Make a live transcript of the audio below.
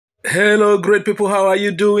Hello, great people. How are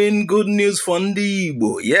you doing? Good news from the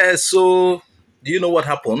Igbo. Yeah, so do you know what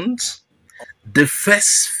happened? The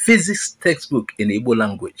first physics textbook in Igbo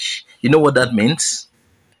language. You know what that means?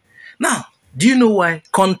 Now, do you know why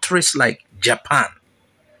countries like Japan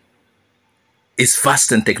is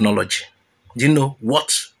fast in technology? Do you know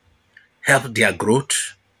what helped their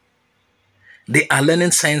growth? They are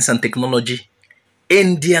learning science and technology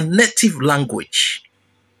in their native language.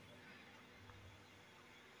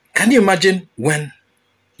 Can you imagine when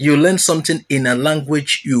you learn something in a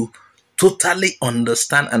language you totally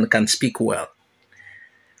understand and can speak well?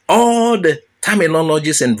 All the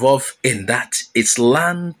terminologies involved in that is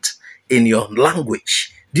learned in your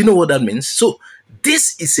language. Do you know what that means? So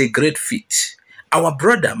this is a great feat. Our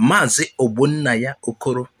brother Mazi Obunnaya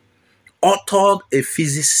Okoro authored a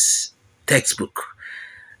physics textbook,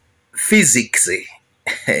 physics, in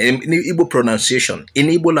Igbo pronunciation, in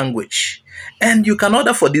Igbo language. And you can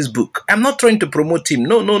order for this book. I'm not trying to promote him.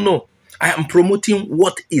 No, no, no. I am promoting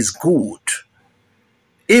what is good.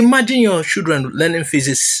 Imagine your children learning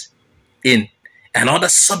physics in and other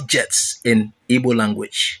subjects in Igbo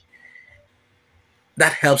language.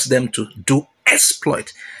 That helps them to do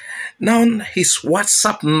exploit. Now, his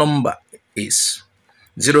WhatsApp number is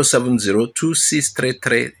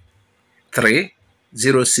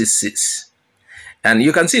 07026333066. And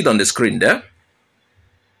you can see it on the screen there.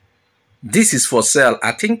 This is for sale,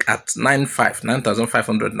 I think, at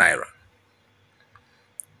 9,500 naira.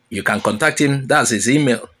 You can contact him. That's his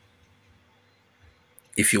email.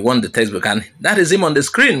 If you want the textbook, and that is him on the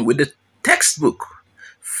screen with the textbook,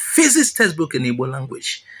 physics textbook in Igbo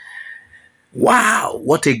language. Wow,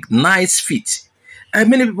 what a nice feat. And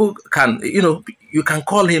many people can, you can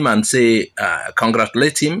call him and say,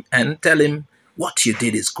 congratulate him and tell him what you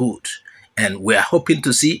did is good. And we're hoping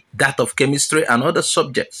to see that of chemistry and other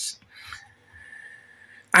subjects.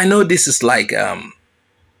 I know this is like,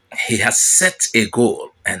 he has set a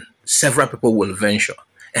goal and several people will venture.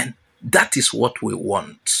 And that is what we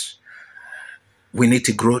want. We need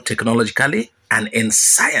to grow technologically and in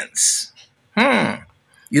science.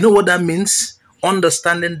 You know what that means?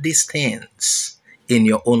 Understanding these things in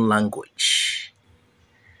your own language.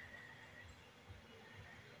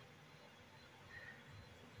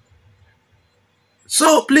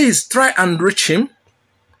 So please try and reach him.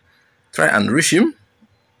 Try and reach him.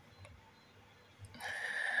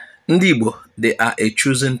 Ndi Igbo, they are a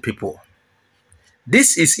chosen people.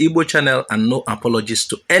 This is Igbo channel and no apologies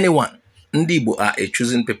to anyone. Ndi Igbo are a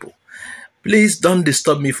chosen people. Please don't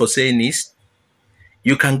disturb me for saying this.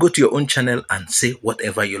 You can go to your own channel and say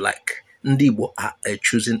whatever you like. Ndi Igbo are a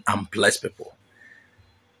chosen and blessed people.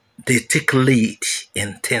 They take lead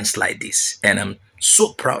in things like this. And I'm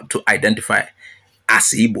so proud to identify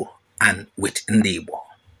as Igbo and with Ndi Igbo.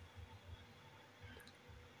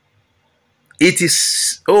 It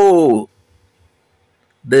is,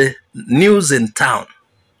 the news in town.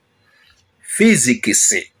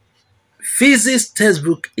 Physics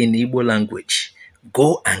textbook in Igbo language.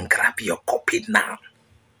 Go and grab your copy now.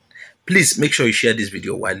 Please make sure you share this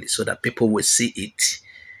video widely so that people will see it.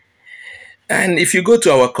 And if you go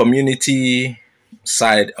to our community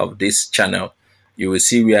side of this channel, you will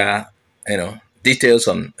see where, details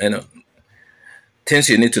on, things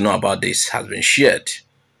you need to know about this has been shared.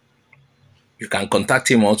 You can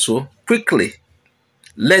contact him also quickly.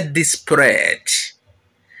 Let this spread.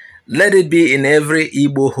 Let it be in every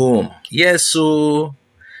Igbo home. Yes, so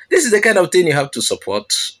this is the kind of thing you have to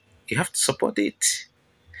support. You have to support it.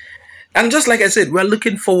 And just like I said, we're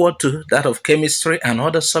looking forward to that of chemistry and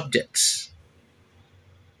other subjects.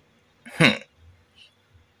 Ndi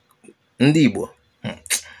Igbo.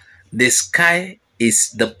 The sky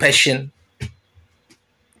is the passion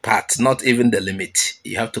part, not even the limit.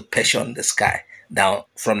 You have to passion the sky. Now,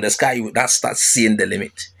 from the sky, you will not start seeing the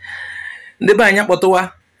limit. Ndeba anya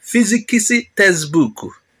kpotowa physics textbook.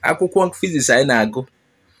 Akwụkwọ physics anyị na-agụ.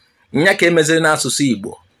 Nya ka emeziri n'asụsụ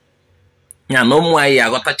Igbo. Nya na ụmụ anyị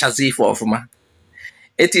aghọtachazi ife ọfụma.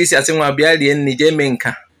 Etu isi asị nwa bịa rie nri jee mee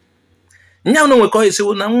nka. Nya unu nwekọ isi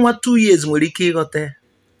na nwa 2 years nwere ike ịghọta.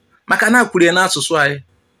 Maka na akwurie n'asụsụ anyị.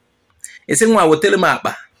 Isi nwa wetele m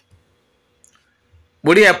akpa.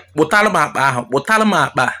 Kpụtara m akpa ahụ, kpụtara m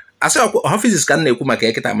akpa. Asị ọha physics ka m na-ekwu maka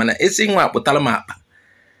ekita mana isi nwa kpụtara m akpa.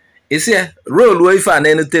 Isi ya roluo ife a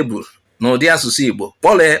n'enu tebụl n'ụdị asụsụ Igbo.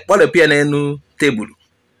 Kpọlepịa n'enu tebụl.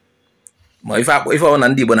 Ma ife ọ na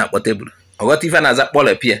ndị Igbo na-akpọ tebụl. Ọghọta ife na-aza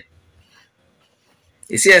kpọlepịa.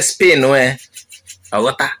 Isi ya spin wee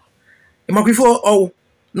ọghọta. Ịmakwa ife ọwụ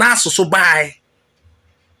n'asụsụ be anyị.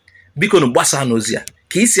 Biko nu gbasa n'ozi ya.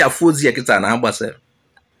 Ka isi afụ ozi ya kịta na-agbasa.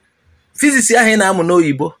 Physics ahụ na-amụ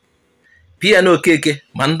n'oyibo. piano okeke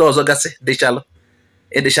ma ndị ọzọ gasị dịchalụ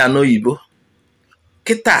ịdịcha n'oyibo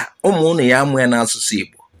kịta ụmụ unu ya amụ ya n'asụsụ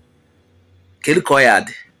Igbo kedu ka ọ ya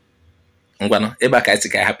dị ngwanụ ebe a ka anyị si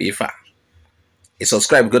ka anyị hapụ ife a ị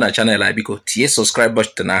subscribe go na channel a biko tinye subscribe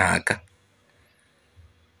button ahụ aka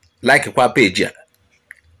like kwa page a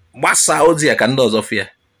gbasaa ozi ya ka ndị ọzọ fụ ya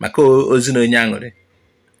maka ozi na onye aṅụrị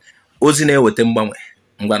ozi na-eweta mgbanwe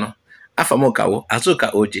ngwanụ afa m kawo Azụka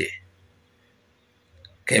Oje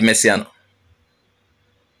ka emesịanụ